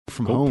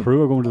from home.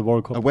 Peru are going to the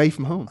World Cup. Away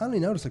from home. I only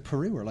noticed like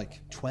Peru are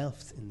like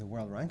 12th in the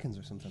world rankings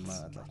or something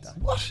mad like that.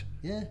 What?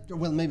 Yeah,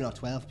 well maybe not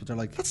 12th, but they're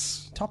like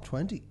top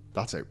 20.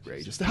 That's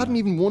outrageous. They hadn't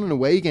even won an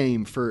away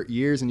game for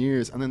years and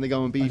years, and then they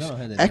go and beat don't know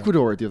how they do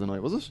Ecuador the other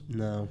night, was it?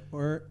 No,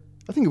 or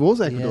I think it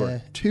was Ecuador. Yeah.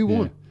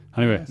 2-1.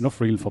 Anyway, enough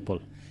real football.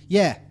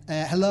 yeah.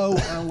 Hello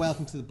and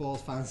welcome to the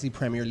Balls Fantasy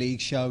Premier League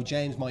show.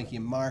 James, Mikey,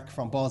 and Mark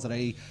from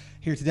Balls.ie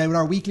here today with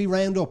our weekly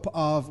roundup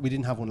of. We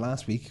didn't have one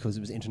last week because it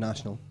was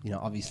international,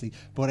 obviously.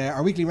 But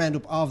our weekly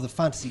roundup of the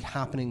fantasy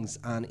happenings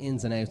and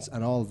ins and outs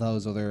and all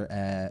those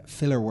other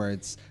filler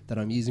words that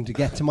I'm using to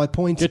get to my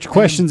point. Get your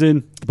questions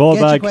in. The ball Get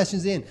your bag.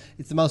 questions in.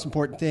 It's the most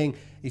important thing.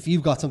 If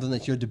you've got something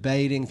that you're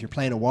debating, if you're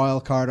playing a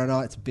wild card or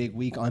not, it's a big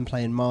week. I'm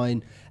playing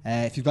mine.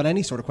 If you've got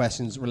any sort of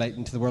questions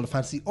relating to the world of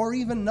fantasy, or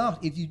even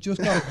not, if you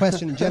just got a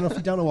question in general, if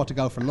you don't know what to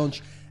go for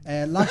lunch,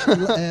 lash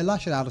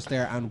it at us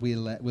there, and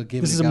we'll give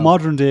This it is a a go.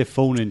 modern day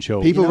phone-in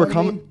show. People You know were what I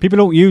coming. mean? People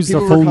don't use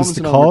People their were phones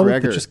to commenting on call. They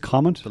McGregor just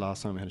comment. The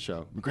last time we had a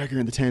show, McGregor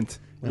in the 10th.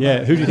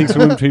 Yeah, who do you think's the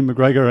win between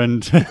McGregor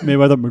and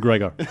Mayweather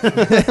McGregor?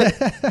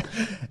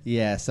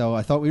 Yeah, so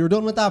I thought we were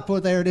done with that,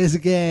 but there it is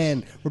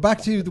again. We're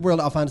back to the world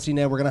of fantasy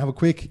now. We're going to have a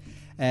quick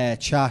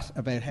chat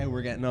about how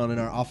we're getting on in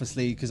our office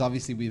league, because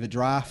obviously we have a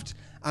draft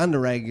and a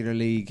regular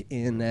league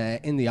in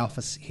the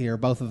office here.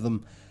 Both of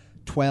them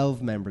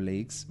 12-member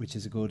leagues, which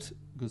is a good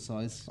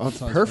size. Oh, it's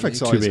size perfect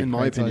for a size, league. in my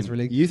Great size for a opinion.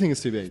 league. You think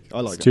it's too big? I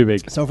like It's it. too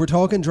big. So if we're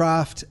talking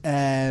draft,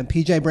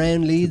 PJ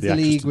Brown leads The the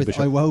actress league to the with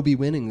bishop. Iwobi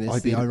winning this, I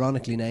beat the him.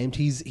 ironically named.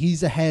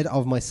 He's ahead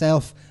of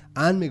myself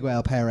and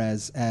Miguel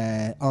Perez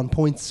on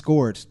points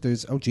scored.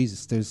 There's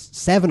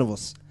 7 of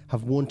us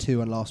have won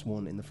 2 and lost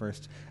 1 in the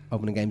first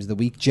opening games of the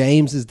week.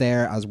 James is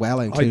there as well.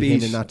 I include him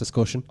beat- in that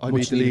discussion. I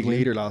Much beat the needed league win.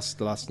 leader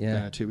the last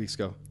Yeah. 2 weeks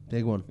ago.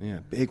 Big one. Yeah,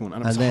 big one.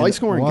 And it was a then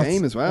high-scoring what's-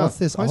 game as well. What's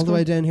this? High All the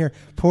way scoring. down here.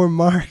 Poor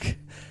Mark,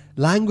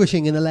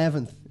 languishing in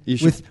 11th. You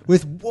should-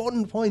 With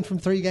 1 point from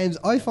 3 games.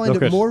 I find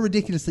Look it at- more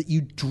ridiculous that you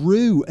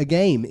drew a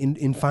game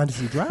in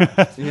fantasy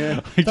draft.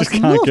 Yeah. I That's just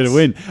can't get a nuts.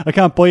 win. I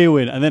can't buy a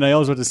win. And then I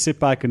always had to sit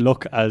back and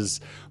look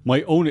as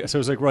my only. So I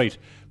was like, right,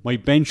 my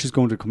bench is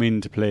going to come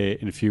into play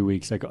in a few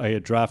weeks. Like I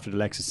had drafted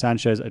Alexis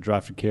Sanchez, I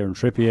drafted Kieran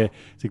Trippier.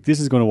 It's like, this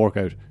is going to work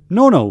out.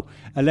 No.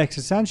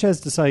 Alexis Sanchez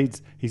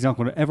decides he's not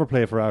going to ever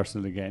play for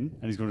Arsenal again,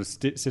 and he's going to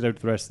sit out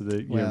the rest of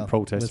the year in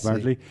protest, we'll see.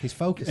 apparently. He's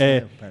focused Uh,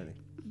 now, apparently.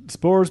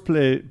 Spurs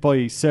play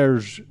by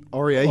Serge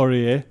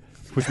Aurier.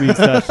 which means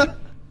that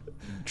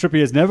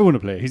Trippier is never going to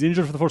play. He's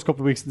injured for the first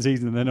couple of weeks of the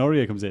season, and then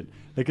Aurier comes in.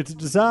 Like, it's a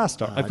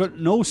disaster. I've got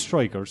no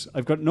strikers.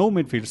 I've got no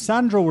midfielders.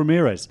 Sandro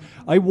Ramirez.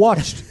 I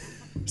watched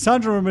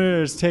Sandro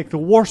Ramirez take the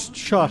worst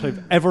shot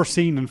I've ever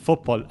seen in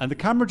football, and the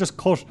camera just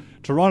cut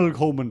to Ronald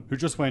Koeman, who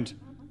just went,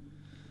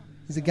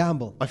 He's a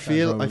gamble. I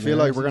feel like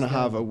Ramirez we're going to is a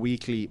have gamble. a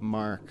weekly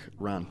Mark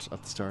rant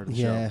at the start of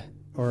the Yeah. show.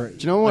 Or Do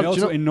you know what? I Do you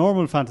also, know- in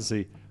normal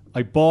fantasy,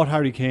 I bought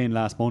Harry Kane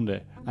last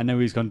Monday, and now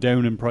he's gone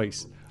down in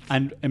price.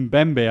 And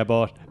Mbembe I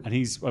bought, and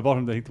I bought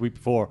him I think the week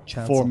before,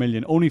 Chancellor. 4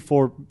 million. Only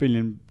 4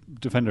 billion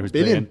defender who's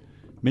Billion? playing.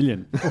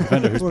 Million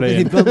defender who's He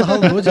playing. built the whole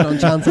budget on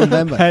Chancellor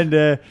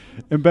Mbemba.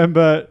 And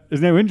Mbembe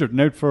is now injured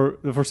and out for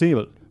the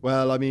foreseeable.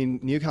 Well, I mean,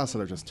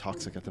 Newcastle are just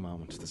toxic at the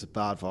moment. There's a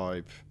bad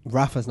vibe.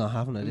 Rafa's not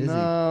having it, is he? No,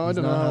 I He's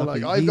don't not know.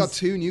 happy. Like, I've got He's-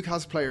 2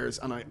 Newcastle players,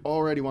 and I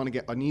already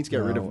I need to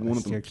get rid of one of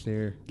steer them.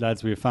 clear.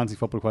 Lads, we have fancy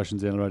football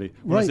questions in already.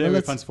 When I Right, say well, we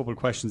have let's- fancy football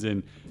questions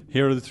in,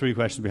 here are the 3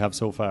 questions we have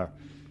so far.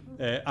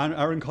 And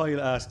Aaron Kyle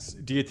asks,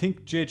 do you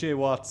think JJ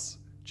Watt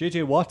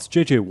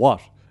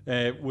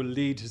will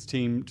lead his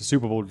team to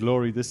Super Bowl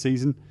glory this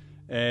season?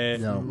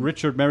 No.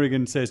 Richard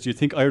Merrigan says, do you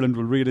think Ireland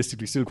will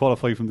realistically still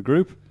qualify from the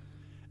group?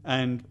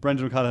 And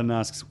Brendan O'Callaghan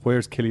asks,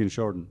 where's Killian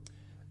Shorten?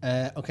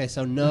 Okay,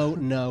 so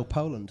no,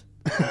 Poland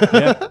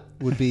Yeah.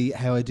 would be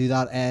how I do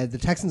that. The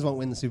Texans won't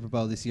win the Super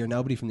Bowl this year.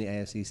 Nobody from the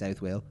AFC South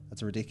will.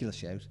 That's a ridiculous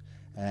shout.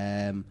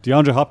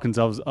 DeAndre Hopkins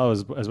as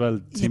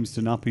well seems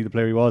to not be the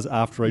player he was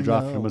after I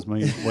drafted him as my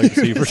wide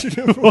receiver.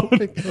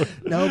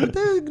 No, but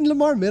they're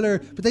Lamar Miller.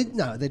 But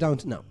they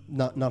don't. No,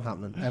 not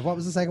happening. What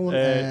was the second one?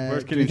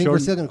 Where's do you Killian think we're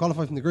Shorten? still going to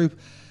qualify from the group?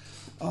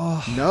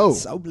 No.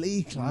 So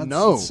bleak, lads.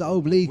 No.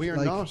 So bleak. We are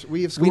Like, not.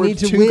 We have we scored need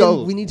to 2 win.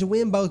 goals. We need to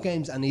win both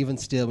games, and even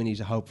still, we need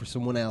to hope for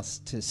someone else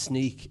to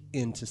sneak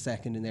into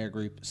second in their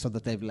group so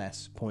that they've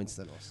less points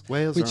than us.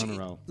 Wales are on a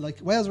roll. Like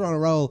Wales are on a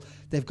roll.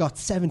 They've got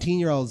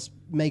 17-year-olds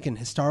making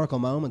historical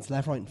moments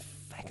left, right, and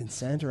fucking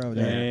centre over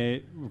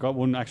there. We've got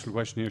one actual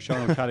question here.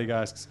 Sean O'Callaghan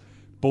asks,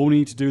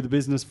 Boney to do the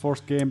business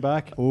first game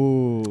back?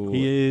 Oh,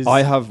 He is.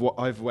 I've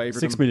wavered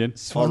 6 him million.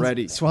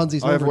 already.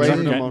 Swansea's I've number wavered two.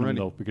 him Getting already.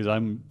 though, because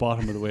I'm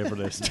bottom of the waiver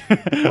list. Well,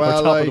 Or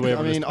top like, of the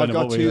waiver I list, mean, I've depending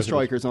on got what 2 waiver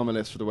strikers on my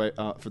list for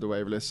the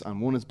waiver list,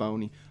 and one is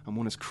Boney, and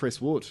one is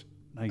Chris Wood,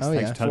 Nice, Oh,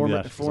 thanks yeah. for telling me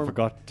Former- that, 'cause I former-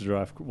 forgot to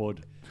draft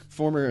Wood.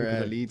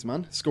 former Leeds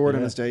man, scored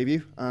on Yeah. his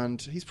debut,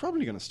 and he's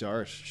probably going to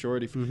start.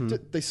 Surely,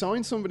 they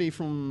signed somebody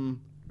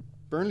from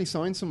Burnley.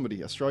 Signed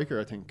somebody, a striker,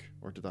 I think,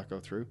 or did that go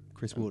through?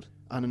 Chris Wood.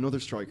 And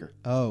another striker.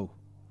 Oh,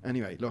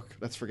 Anyway, look,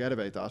 let's forget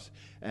about that.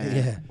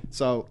 Yeah.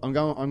 So I'm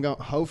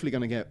hopefully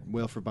going to get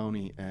Wilfred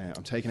Boney.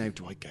 I'm taking out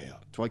Dwight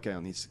Gale. Dwight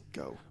Gale needs to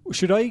go.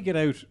 Should I get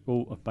out?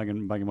 Oh,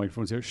 banging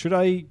microphones here. Should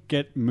I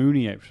get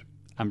Mooney out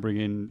and bring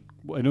in.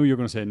 I know you're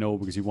going to say no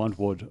because you want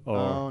Wood or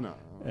Oh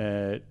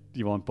no.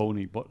 You want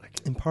Boney, but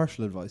like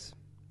Impartial advice.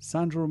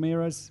 Sandro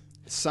Ramirez,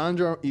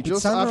 Sandro,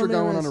 just Sandro after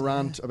going on Ramirez, a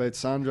rant about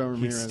Sandro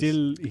Ramirez,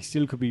 he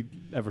still could be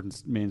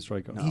Everton's main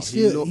striker. He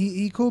still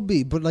he could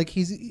be, but like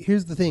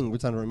here's the thing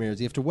with Sandro Ramirez.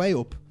 You have to weigh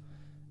up.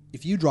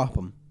 If you drop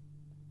him,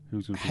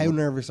 Who's going to how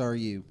nervous are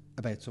you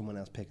about someone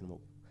else picking him up?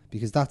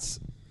 Because that's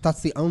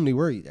the only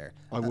worry there.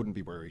 I wouldn't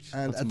be worried.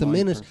 And That's at the my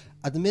minute,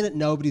 person.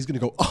 nobody's going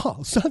to go, oh,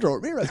 Sandro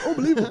Ramirez,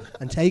 unbelievable,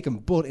 and take him.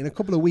 But in a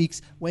couple of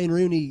weeks, Wayne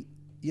Rooney,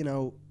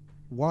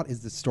 what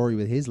is the story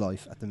with his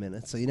life at the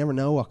minute? So you never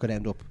know what could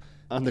end up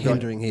And they've got-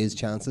 hindering his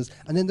chances.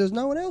 And then there's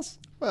no one else.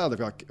 Well, they've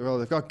got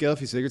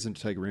Gelfie Sigurdsson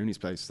to take Rooney's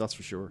place. That's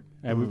for sure.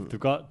 They've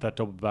got that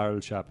double barrel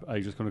chap.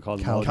 I'm just going to call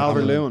him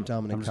Calvert-Lewin.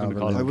 Dominic I'm just going to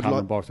call Calvert-Lewin. him would Cameron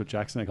like- Borthwick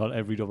Jackson. I call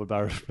every double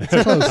barrel.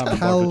 It's close.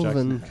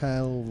 Cameron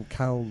Borthwick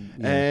Calvin.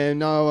 Yeah.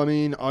 No, I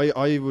mean,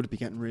 I would be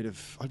getting rid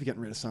of. I'd be getting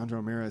rid of Sandro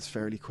Ramirez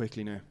fairly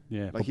quickly now.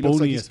 Yeah, like but he looks Boney,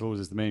 like I he's suppose,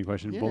 is the main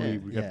question. Yeah. Boney,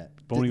 Yeah.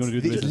 Boney going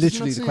to do the business.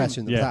 Literally You've the not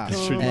question seen of Yeah, that.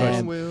 it's really the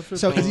question. Wilfred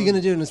So is he Boney. going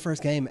to do in his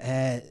first game?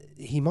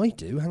 He might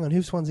do. Hang on,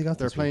 who's Swansea got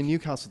They're this playing week?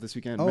 Newcastle this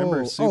weekend.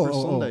 Remember,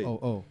 Sunday.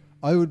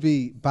 I would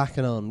be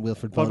backing on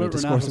Wilfred What Boney about to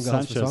score Renato some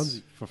goals for Sanchez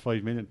Swansea. for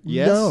 5 million?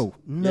 Yes. No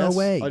Yes.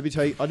 way. I'd be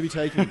taking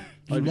him.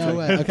 I'd be No taking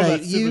way. him. Okay,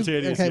 That's you.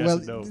 simultaneous Okay, yes well,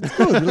 and no. it's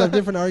good. We'll have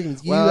different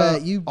arguments. You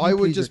I would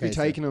plead just your be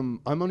case taking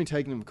him. I'm only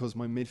taking him because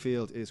my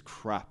midfield is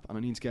crap, and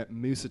I need to get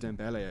Moussa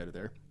Dembele out of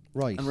there.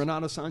 Right. And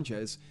Renato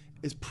Sanchez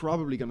is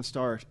probably going to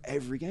start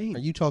every game. Are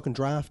you talking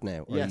draft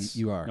now? Or Yes.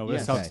 You are. No, Yeah.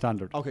 that's Okay. not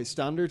standard. Okay,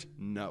 standard?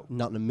 No.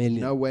 Not in a million.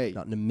 No way.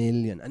 Not in a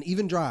million. And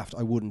even draft,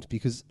 I wouldn't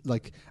because,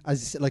 like, as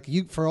you said, like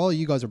you, for all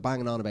you guys are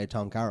banging on about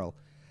Tom Carroll,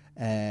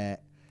 they're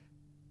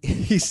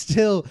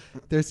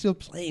still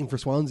playing for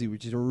Swansea,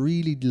 which is a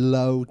really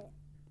low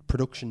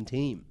production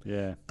team.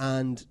 Yeah.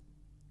 And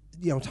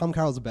Tom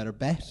Carroll's a better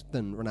bet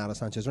than Renato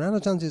Sanchez. Renato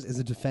Sanchez is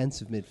a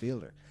defensive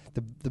midfielder.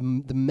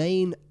 The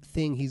main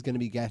thing he's going to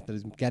be that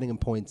is getting him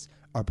points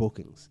are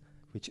bookings.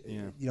 Which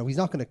he's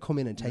not going to come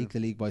in and take the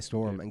league by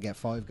storm and get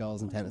 5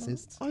 goals and 10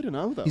 assists. I don't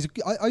know, though.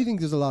 I think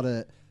there's a lot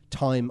of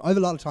time. I have a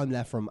lot of time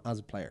left for him as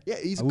a player. Yeah,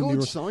 he's I a wouldn't good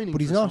be signing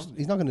but he's for not. Swansea.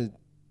 He's not going to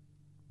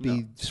be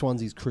No.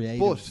 Swansea's creative.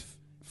 But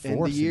in the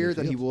force year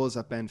that he midfield. was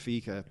at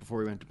Benfica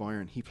before he went to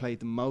Bayern, he played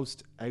the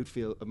most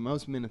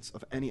minutes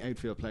of any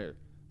outfield player.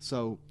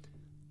 So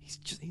he's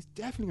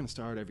definitely going to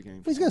start every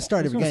game. He's going to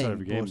start He's every gonna game. start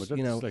every game, but, but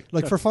you know, that's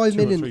like for that's 5 2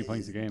 or million, 3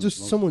 points a game just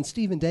at most. someone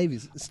Stephen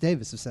Davis of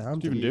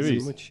Southampton. Stephen is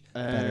Davies. much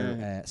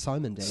better.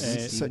 Simon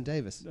Davis. Stephen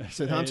Davis.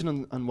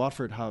 Southampton and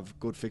Watford have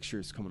good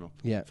fixtures coming up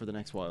Yeah. for the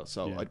next while.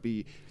 So Yeah. I'd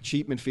be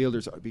cheap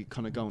midfielders. I'd be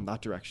kind of going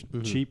that direction.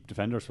 Cheap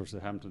defenders for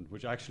Southampton,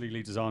 which actually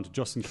leads us on to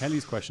Justin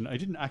Kelly's question. I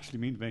didn't actually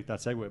mean to make that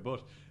segue,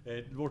 but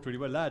it worked really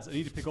well. Lads, I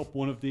need to pick up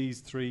one of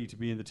these 3 to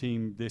be in the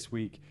team this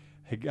week.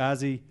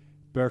 Higazi,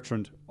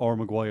 Bertrand or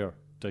Maguire.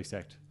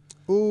 Dissect.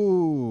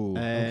 Ooh,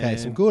 okay,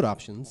 some good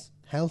options,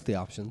 healthy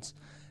options.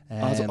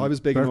 I was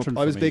bigging Bertrand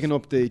up. I for was me. bigging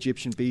up the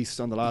Egyptian beast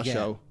on the last Yeah.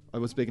 show. I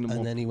was bigging him and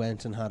up. then he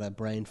went and had a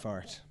brain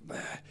fart.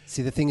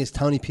 See, the thing is,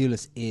 Tony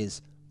Pulis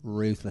is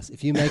ruthless.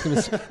 If you make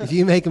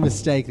a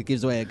mistake that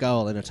gives away a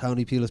goal in a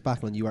Tony Pulis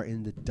backline, you are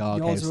in the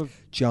doghouse. also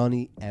have-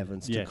 Johnny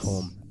Evans Yes. to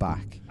come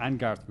back. And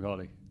Gareth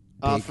McCauley.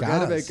 Big Forget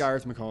Gaz. about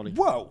Gareth McCauley.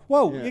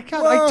 Whoa, Yeah. you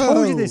can't. I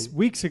told you Whoa. this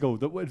weeks ago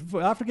that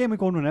after game week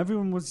 1 when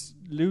everyone was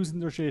losing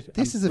their shit.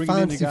 This and is a bringing in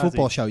fantasy Higazi.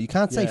 football show. You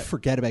can't say Yeah.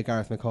 forget about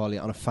Gareth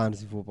McCauley on a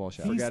fantasy football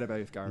show. Forget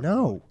about Gareth.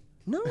 No.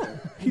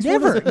 He's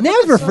Never, one of the-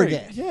 never Sorry.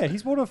 forget. Yeah,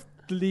 he's one of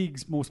the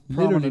league's most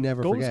Literally prominent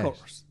never goal forget.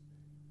 scorers.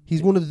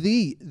 He's one of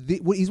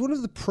he's one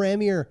of the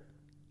premier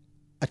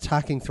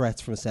attacking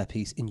threats from a set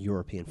piece in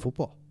European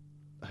football.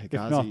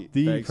 Higazi not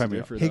the begs to Premier.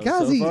 differ, though.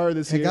 Higazi, So far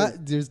this year,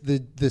 there's the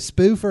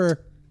spoofer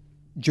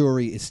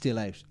jury is still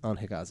out on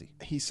Higazi.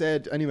 he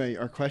said, anyway,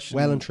 our question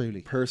Well and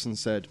truly. person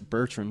said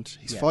Bertrand.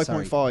 He's Yeah,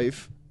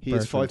 5.5. He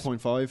is Bertrand.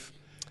 5.5.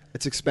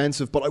 It's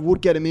expensive, but I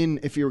would get him in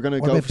if you were going to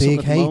What go about for something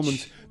Big at the H?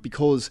 moment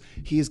because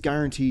he is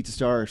guaranteed to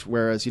start.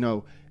 Whereas,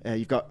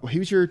 you've got,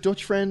 who's your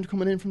Dutch friend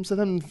coming in from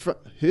Southampton?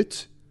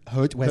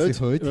 Wesley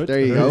Hood. There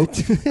you go.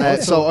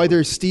 So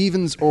either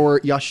Stevens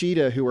or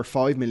Yoshida, who are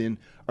 5 million,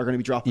 are going to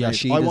be dropping out.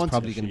 Yoshida's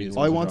probably going to be the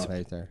I one want to drop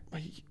out there.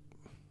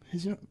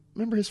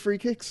 remember his free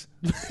kicks?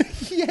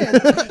 Yeah,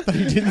 that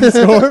he didn't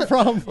score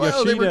from.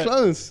 Well, they were Yoshida-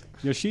 close.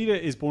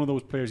 Yoshida is one of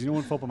those players,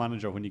 in Football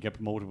Manager, when you get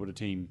promoted with a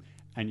team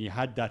and you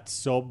had that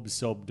sub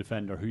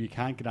defender who you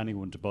can't get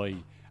anyone to buy,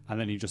 and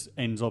then he just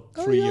ends up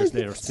 3 yeah, I years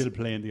think later still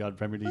playing the odd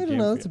Premier League I don't game.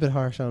 know. for It's a you. bit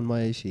harsh on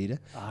my Yoshida.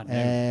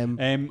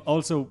 No.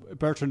 Also,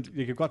 Bertrand,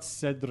 you've got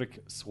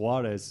Cedric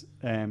Suarez.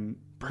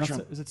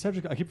 Bertrand. Is it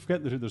Cedric? I keep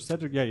forgetting that there's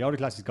Cedric. Yeah, Yori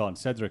Class is gone.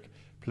 Cedric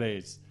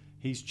plays.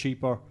 He's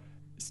cheaper.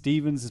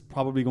 Stevens is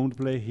probably going to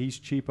play. He's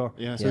cheaper.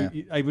 Yeah. So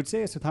Yeah. I would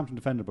say a Southampton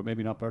defender, but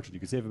maybe not Bertrand. You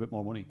could save a bit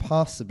more money.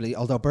 Possibly,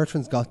 although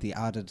Bertrand's got the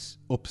added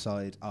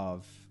upside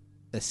of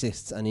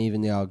assists and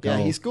even the odd goal.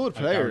 Yeah, he's a good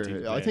player.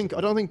 guarantee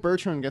I don't think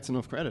Bertrand gets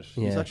enough credit.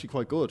 He's Yeah. actually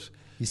quite good.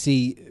 You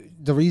see,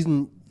 the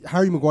reason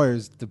Harry Maguire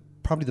is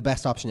probably the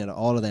best option out of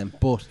all of them,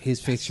 but his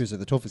fixtures are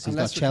the toughest. He's got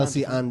Unless they're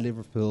Chelsea trying to- and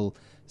Liverpool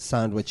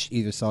sandwiched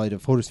either side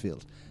of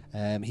Huddersfield.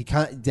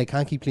 They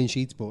can't keep clean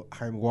sheets, but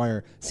Harry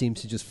Maguire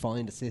seems to just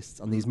find assists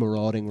on these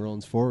marauding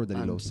runs forward that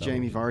he And loves. So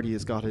Jamie Vardy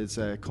has got his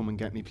come and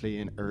get me plea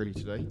in early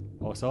today.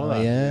 Oh, I saw Oh,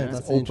 that. yeah, It's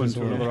that's open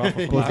interesting. to another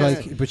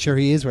offer. but sure,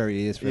 he is where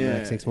he is for the Yeah,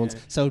 next 6 months.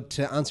 yeah. So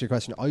to answer your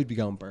question, I'd be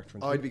going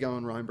Bertrand. I'd be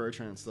going Ryan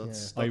Bertrand. So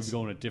that's, I'd be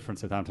going a different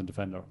Southampton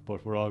defender,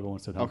 but we're all going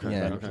Southampton Okay,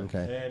 yeah, defender.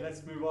 okay.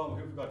 Let's move on.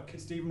 Who we've got?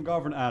 Stephen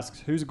McGovern asks,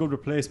 who's a good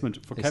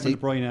replacement for Hey, Kevin Steve.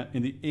 De Bruyne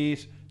in the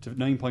 8 to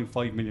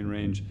 9.5 million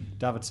range?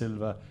 David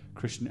Silva,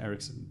 Christian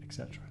Eriksen,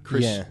 etc.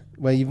 Chris. Yeah,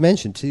 well, you've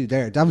mentioned too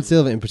there. David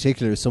Silva in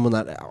particular is someone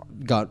that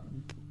got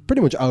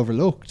pretty much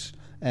overlooked.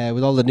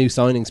 With all the new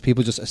signings,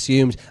 people just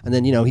assumed, and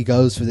then he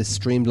goes for this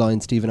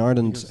streamlined Stephen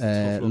Ireland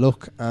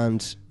look,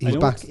 and he's know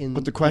back it's- in.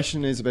 But the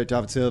question is about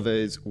David Silva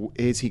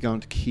is he going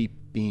to keep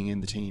being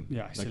in the team?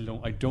 Yeah,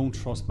 I don't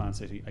trust Man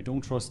City. I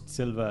don't trust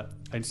Silva.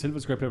 And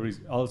Silva's a great player, but he's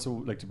also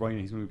like De Bruyne.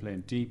 He's going to be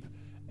playing deep.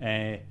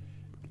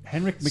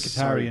 Henrik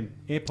Mkhitaryan,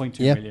 8.2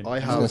 Yeah, million. I I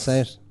was going to have- say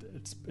it.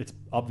 It's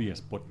obvious,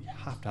 but you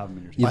have to have him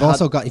in your team. You've I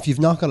also had- got, if you've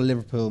not got a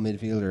Liverpool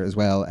midfielder as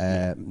well,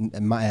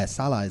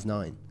 Salah is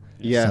 9.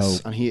 Yes,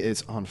 So- and he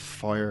is on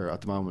fire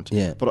at the moment.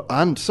 Yeah. But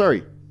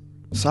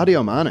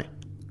Sadio Mane.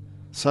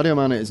 Sadio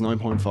Mane is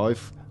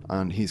 9.5,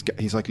 and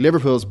he's like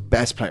Liverpool's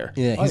best player.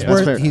 Yeah, Oh, he's yeah. worth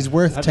Best player. he's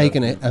worth Had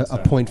taking that. a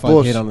 0.5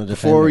 But hit on a defender.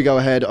 before we go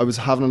ahead, I was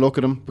having a look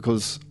at him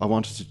because I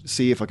wanted to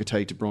see if I could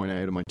take De Bruyne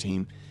out of my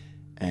team,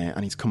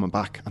 and he's coming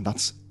back, and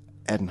that's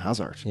Eden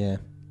Hazard. Yeah.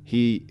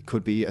 He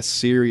could be a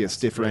serious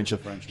differential.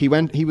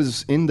 differential. He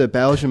was in the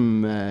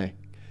Belgium.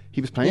 He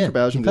was playing Yeah, for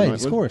Belgium. he played, didn't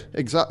he scored.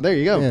 Exactly. There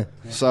you go. Yeah.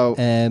 So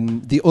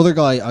The other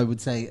guy I would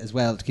say as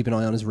well to keep an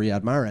eye on is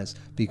Riyad Mahrez,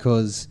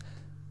 because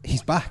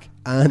he's back,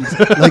 and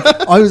like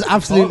I was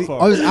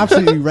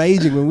absolutely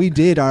raging when we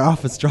did our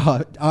office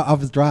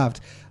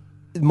draft.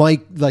 My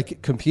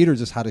computer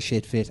just had a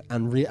shit fit,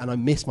 and I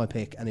missed my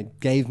pick, and it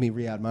gave me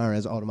Riyad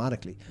Mahrez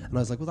automatically, and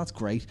I was like, well, that's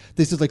great.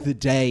 This is like the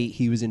day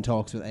he was in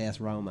talks with AS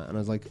Roma, and I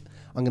was like,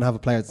 I'm gonna have a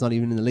player that's not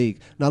even in the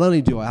league. Not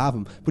only do I have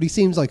him, but he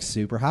seems like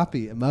super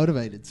happy and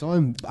motivated, so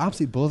I'm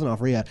absolutely buzzing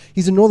off Riyad.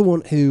 He's another one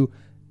who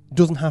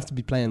doesn't have to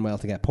be playing well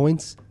to get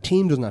points.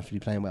 Team doesn't have to be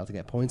playing well to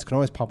get points. Can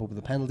always pop up with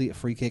a penalty, a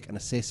free kick, an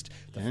assist.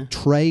 The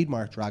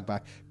trademark drag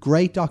back.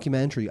 Great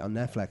documentary on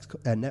Netflix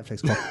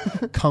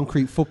called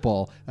Concrete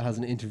Football. That has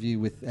an interview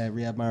with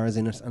Riyad Mahrez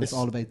in it, and it's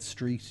all about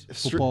street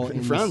football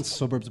in France, the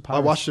suburbs of Paris.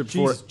 I watched it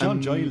before. Jesus,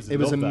 John Giles It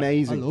was loved that.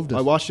 amazing. I loved it.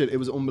 I watched it. It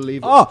was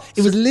unbelievable. Oh,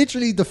 it was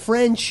literally the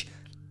French.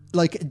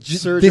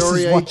 Serge This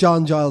is Aurier. what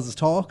John Giles is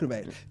talking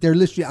about. They're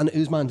literally, and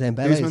Ousmane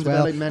Dembele Ousmane as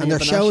well, Dembele, Manny and they're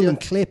showing Benatia. them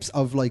clips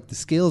of the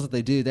skills that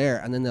they do there,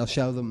 and then they'll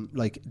show them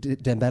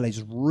Dembele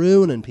just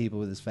ruining people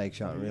with his fake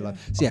shot in real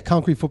life. So yeah,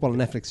 Concrete Football on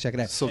Netflix, check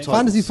it out. Subtitles.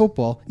 Fantasy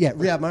football, yeah,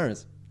 Riyad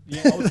Mahrez.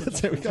 Yeah, also, That's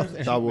how we got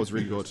there. That was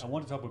really good. I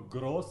want to talk about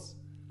Gross.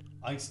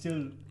 I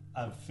still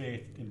have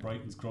faith in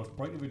Brighton's growth.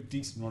 Brighton have a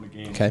decent run of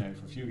games Okay. now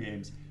for a few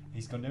games.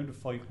 He's gone down to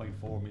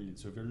 5.4 million.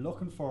 So if you're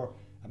looking for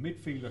a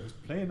midfielder who's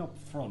playing up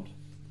front,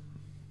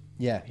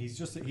 Yeah, he's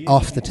just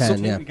Off the 10,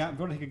 something yeah. If you're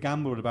going to take a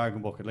gamble with a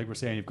bargain bucket, like we're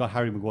saying, you've got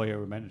Harry Maguire.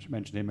 We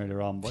mentioned him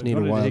earlier on. But If you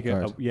if need you're a going to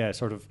wild take card. yeah,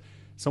 sort of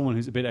someone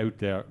who's a bit out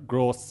there.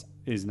 Gross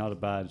is not a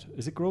bad.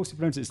 Is it Gross? You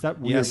pronounce it? Is that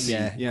weird? Yes.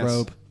 yeah,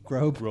 Yes.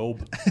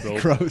 Grobe.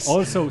 Gross.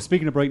 Also,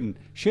 speaking of Brighton,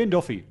 Shane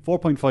Duffy,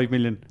 4.5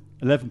 million,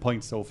 11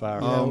 points so far.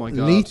 Oh my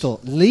God.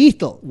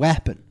 lethal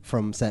weapon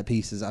from set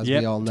pieces, as Yeah,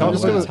 we all know. talk I'm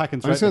just about gonna, attack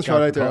and I'm just threat gonna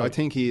throw it out there. Gareth I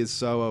think he is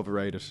so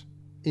overrated.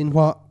 In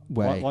what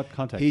way? What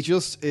context? He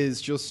just is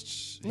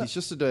he's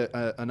just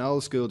an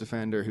old school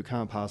defender who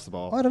can't pass the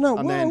ball. I don't know.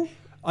 And Well, then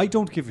I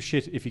don't give a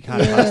shit if he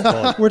can't pass the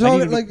ball. We're I talking,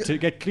 need him like, to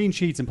get clean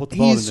sheets and put the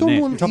ball in He's the net.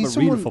 someone, We're talking he's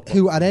about real someone football.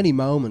 who at any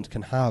moment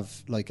can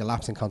have a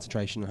lapse in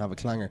concentration and have a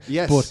clanger.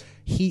 Yes. But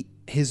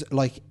his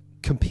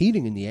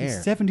competing in the He's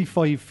air.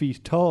 75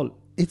 feet tall.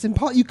 It's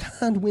impossible. You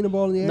can't win a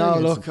ball in the air. No,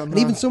 against look, him. I'm and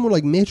even not- someone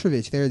like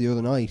Mitrovic there the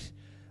other night.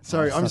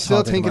 sorry, Oh, I'm that's still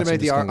topic, thinking I'm about actually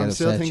the just gonna I'm get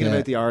still upset, thinking yeah.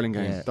 about the Ireland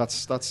game. Yeah.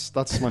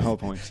 That's my whole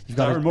point. You've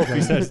got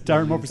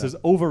Darren Murphy says,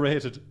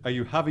 overrated. Are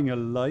you having a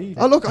lie?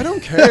 Oh look, I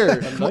don't care.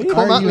 Are Come at you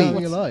having a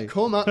me. lie?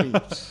 Come at me.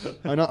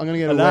 I'm going to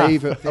get A a laugh.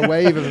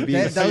 wave of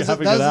abuse. Those Those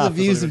having a are laugh the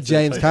is views what of I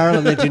James would say. Carroll,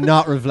 and they do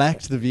not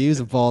reflect the views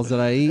of Balls.ie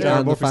Darren and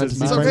the Murphy says,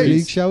 Fantasy "It's Premier okay.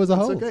 League show as a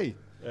It's whole. okay.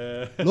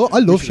 I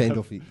love Shane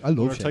Duffy. I When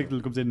love our Shane.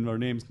 title comes in, our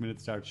names come in at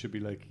the start. Should be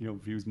like,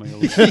 views my own.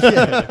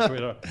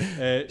 Twitter. Shane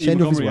Ian Duffy's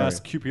Montgomery warrior.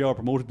 asks, QPR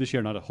promoted this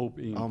year, not a hope.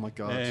 Ian. Oh my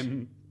God.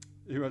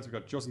 Who else we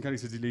got? Justin Kelly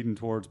says he's leading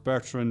towards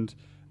Bertrand.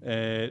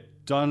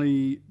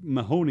 Donny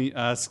Mahoney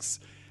asks,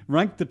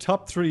 rank the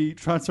top 3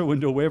 transfer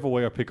window waiver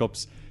wire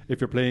pickups if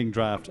you're playing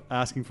draft,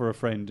 asking for a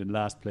friend in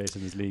last place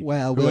in his league.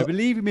 Well, who I Will-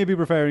 believe he may be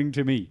referring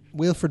to me.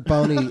 Wilfred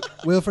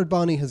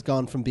Bonny has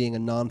gone from being a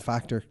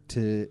non-factor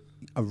to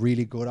a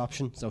really good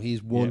option. So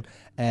he's one.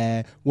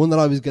 One that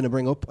I was going to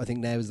bring up, I think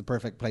now is the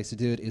perfect place to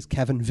do it, is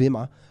Kevin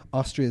Wimmer,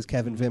 Austria's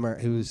Kevin Wimmer,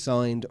 who's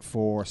signed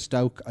for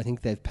Stoke. I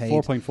think they've paid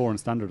 4.4 in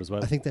standard as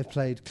well. I think they've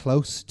played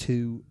close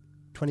to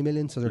 20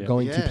 million, so they're Yeah.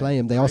 going to Yeah, play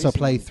him. They also crazy.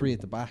 play 3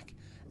 at the back.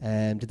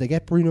 Did they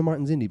get Bruno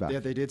Martins Indy back? Yeah,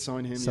 they did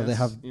sign him. So yes, they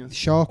have yes.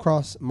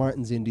 Shawcross,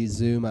 Martins Indy,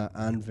 Zuma,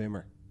 and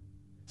Wimmer.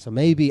 So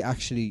maybe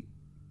actually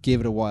give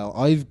it a while.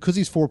 Because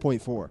he's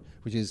 4.4,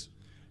 which is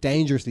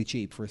dangerously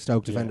cheap for a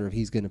Stoke defender if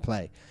he's going to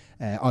play.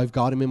 I've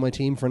got him in my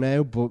team for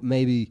now, but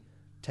maybe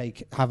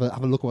have a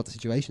look at what the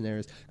situation there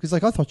is. Because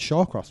like I thought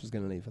Shawcross was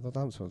going to leave. I thought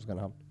that was what was going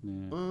to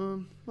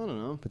happen. I don't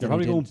know. But They're then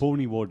probably he going didn't.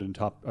 Boney Wood in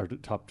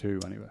top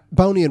 2 anyway.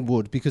 Boney and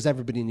Wood, because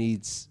everybody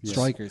needs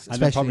strikers, And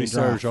then especially probably in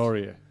draft. Serge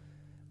Aurier.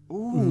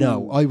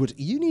 No, I would.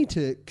 You need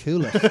to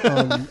cool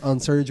it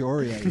on Serge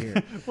Aurier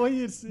here.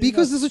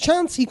 Because there's a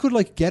chance he could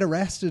like get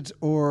arrested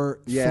or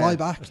fly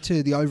back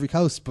to the Ivory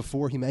Coast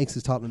before he makes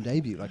his Tottenham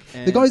debut. Like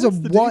the guy's what's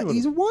the deal with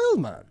he's a wild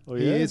man. Oh,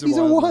 yeah? He is He's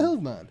a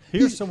wild man.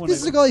 Here's someone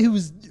This is a guy who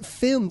was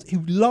filmed,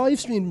 who live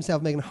streamed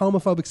himself making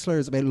homophobic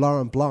slurs about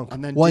Laurent Blanc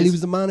And then while he was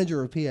the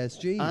manager of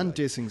PSG. And like,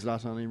 dissing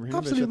Zlatan Ibrahimovic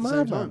absolute at the same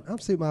madman, time.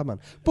 absolute madman.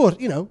 But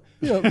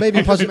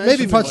maybe mentioned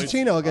him.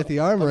 Pochettino will get the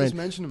arm I'll around. just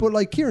mention him. But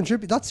like Kieran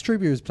Trippier, that's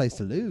Trippier's place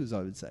to lose, I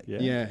would say.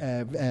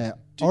 Yeah.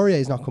 Aurier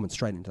is not coming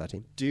straight into that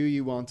team. Do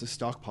you want to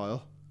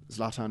stockpile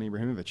Zlatan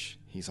Ibrahimovic?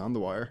 He's on the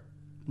wire.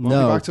 Won't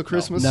No, be back till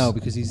Christmas. No,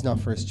 because he's not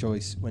first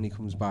choice when he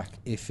comes back.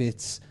 If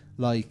it's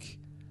like,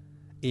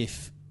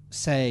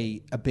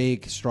 say a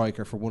big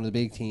striker for one of the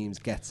big teams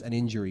gets an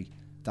injury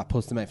that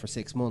puts them out for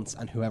 6 months,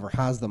 and whoever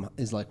has them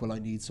is like, well, I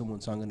need someone,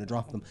 so I'm going to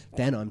drop them.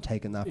 Then I'm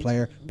taking that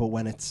player. But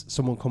when it's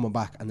someone coming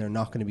back and they're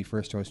not going to be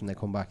first choice when they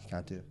come back, you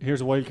can't do it. Here's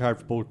a wild card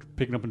for both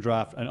picking up in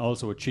draft and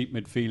also a cheap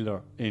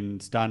midfielder in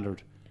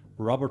standard.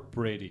 Robert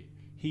Brady.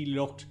 He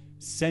looked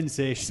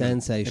sensational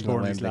in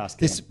Burnley's last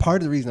game. This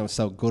part of the reason I was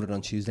so good at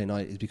on Tuesday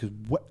night is because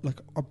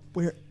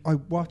where I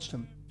watched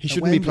him. He at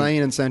shouldn't be Wembley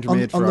playing in centre on,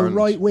 mid for on the Ireland.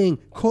 right wing,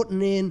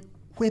 cutting in,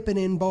 whipping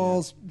in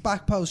balls,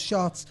 back post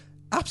shots,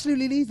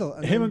 absolutely lethal.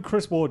 And Him then- and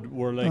Chris Wood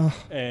were like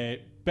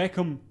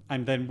Beckham,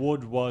 and then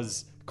Wood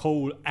was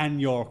Cole and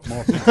York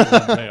more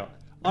player.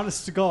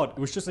 Honest to God, it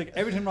was just like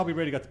every time Robbie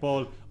Brady got the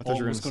ball, thought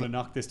you were was gonna going to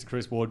knock this to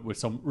Chris Wood with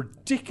some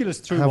ridiculous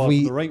through Have ball we-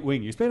 from the right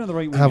wing. He's playing on the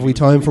right wing. have and we he was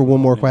time really for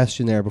one more good.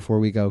 question there before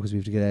we go, because we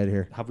have to get out of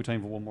here? Have we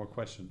time for one more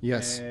question?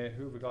 Yes.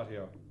 Who have we got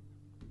here?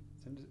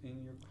 Send it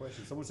in your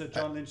question. Someone said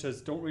John Lynch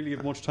says don't really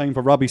have much time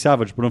for Robbie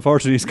Savage, but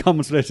unfortunately his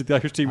comments related to the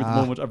Irish team at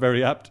the moment are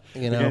very apt.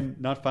 You know. Again,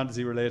 not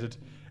fantasy related.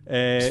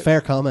 It's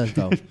fair comment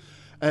though.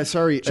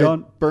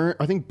 John.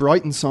 I think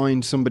Brighton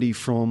signed somebody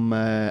from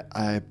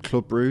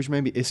Club Bruges,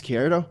 maybe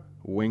Izquierdo,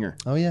 winger.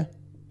 Oh yeah,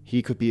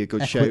 He could be a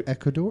good shout.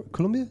 Ecuador,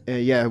 Colombia.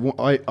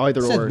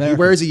 Either South or. American. He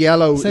wears a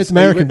yellow. South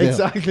American bill.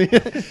 Exactly.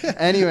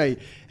 Anyway,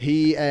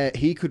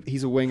 he could.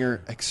 He's a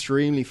winger,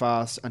 extremely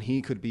fast, and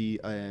he could be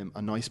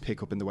a nice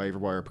pickup in the waiver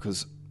wire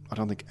because I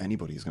don't think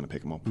anybody is going to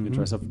pick him up.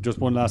 Interesting. Just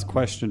one last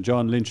question.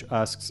 John Lynch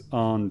asks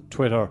on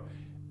Twitter,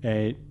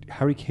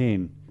 Harry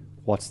Kane,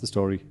 what's the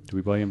story? Do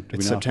we buy him? Do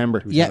It's we not? September.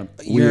 Do we sell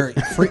Yeah, him? you're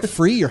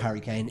free your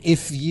Harry Kane.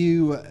 If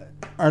you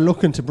are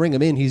looking to bring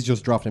him in, he's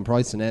just dropped in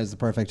price, so now is the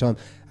perfect time.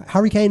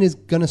 Harry Kane is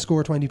going to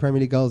score 20 Premier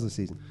League goals this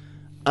season.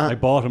 I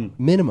bought him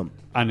Minimum.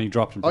 and he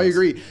dropped him. I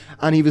agree,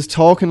 and he was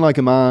talking like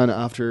a man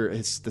after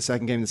the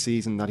second game of the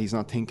season that he's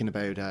not thinking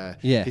about.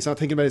 He's not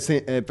thinking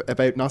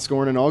about not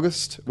scoring in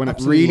August when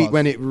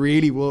Absolutely it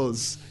really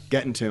was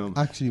getting to him.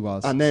 Actually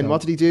was. And then So-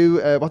 what did he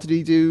do? What did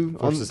he do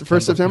on the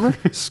 1st September?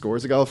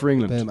 Scores a goal for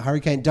England. Boom. Harry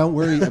Kane, don't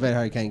worry about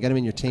Harry Kane. Get him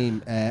in your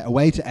team.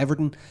 Away to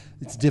Everton,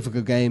 it's a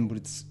difficult game, but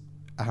it's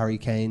a Harry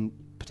Kane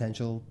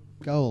potential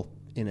goal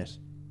in it.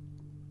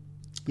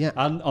 Yeah.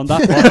 And on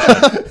that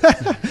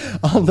one,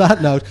 On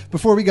that note,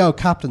 before we go,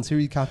 captains, who are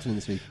you captaining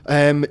this week?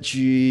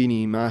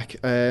 Genie Mac.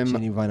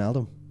 Gini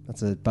Wijnaldum.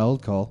 That's a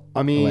bold call.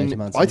 I away to mean,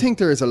 Man I City. think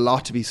there is a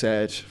lot to be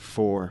said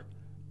for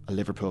a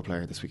Liverpool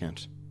player this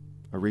weekend.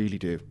 I really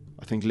do.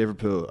 I think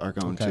Liverpool are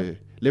going to.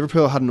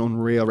 Liverpool had an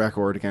unreal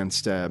record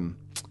against the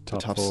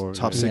top four,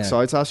 six yeah.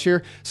 sides last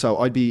year. So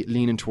I'd be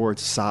leaning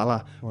towards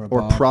Salah Or a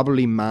or Bob.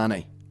 probably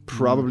Mane.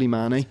 Probably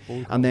Mane.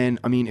 And then,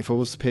 I mean, if I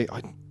was to pick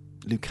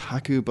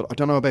Lukaku, but I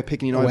don't know about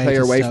picking a United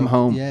player away from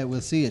home. Yeah,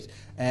 we'll see it.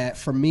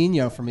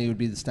 Firmino for me would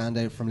be the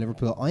standout from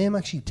Liverpool. I am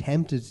actually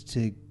tempted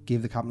to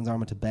give the captain's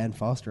armour to Ben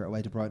Foster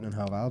away to Brighton and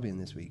Hove Albion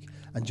this week,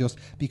 and just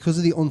because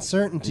of the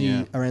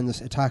uncertainty around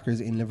the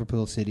attackers in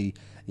Liverpool City,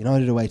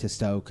 United away to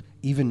Stoke,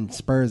 even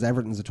Spurs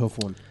Everton's a tough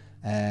one.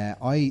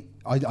 I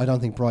don't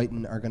think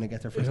Brighton are going to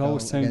get their first it goal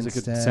always sounds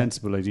against, like a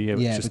sensible idea.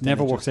 yeah, it just but then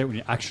never it works just out when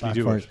you actually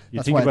do backfires. it. You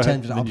That's think why I'm about it,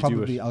 tempted. and then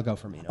you do it. I'll go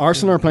Firmino.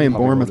 Arsenal are playing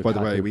Probably Bournemouth, go by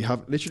the way. Lukaku. We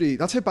have literally,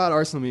 that's how bad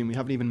Arsenal mean. We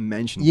haven't even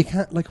mentioned. You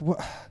can't what? would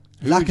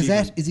you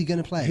Lacazette, even- is he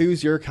going to play?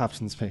 Who's your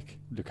captain's pick?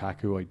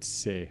 Lukaku, I'd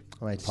say.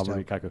 Right,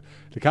 Probably Stoke. Lukaku.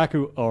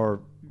 Lukaku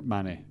or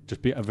Mane.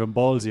 Just be, if I'm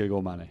ballsy, I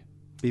go Mane.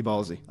 Be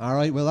ballsy. All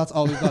right, well, that's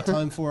all we've got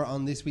time for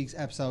on this week's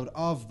episode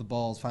of the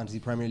Balls Fantasy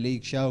Premier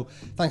League show.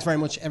 Thanks very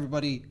much,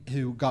 everybody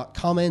who got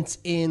comments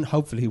in.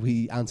 Hopefully,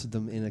 we answered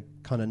them in a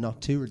kind of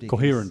not too ridiculous,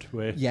 Coherent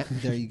way. Yeah,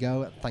 there you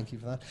go. Thank you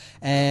for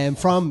that.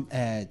 From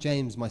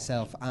James,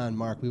 myself, and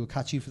Mark, we will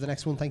catch you for the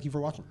next one. Thank you for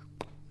watching.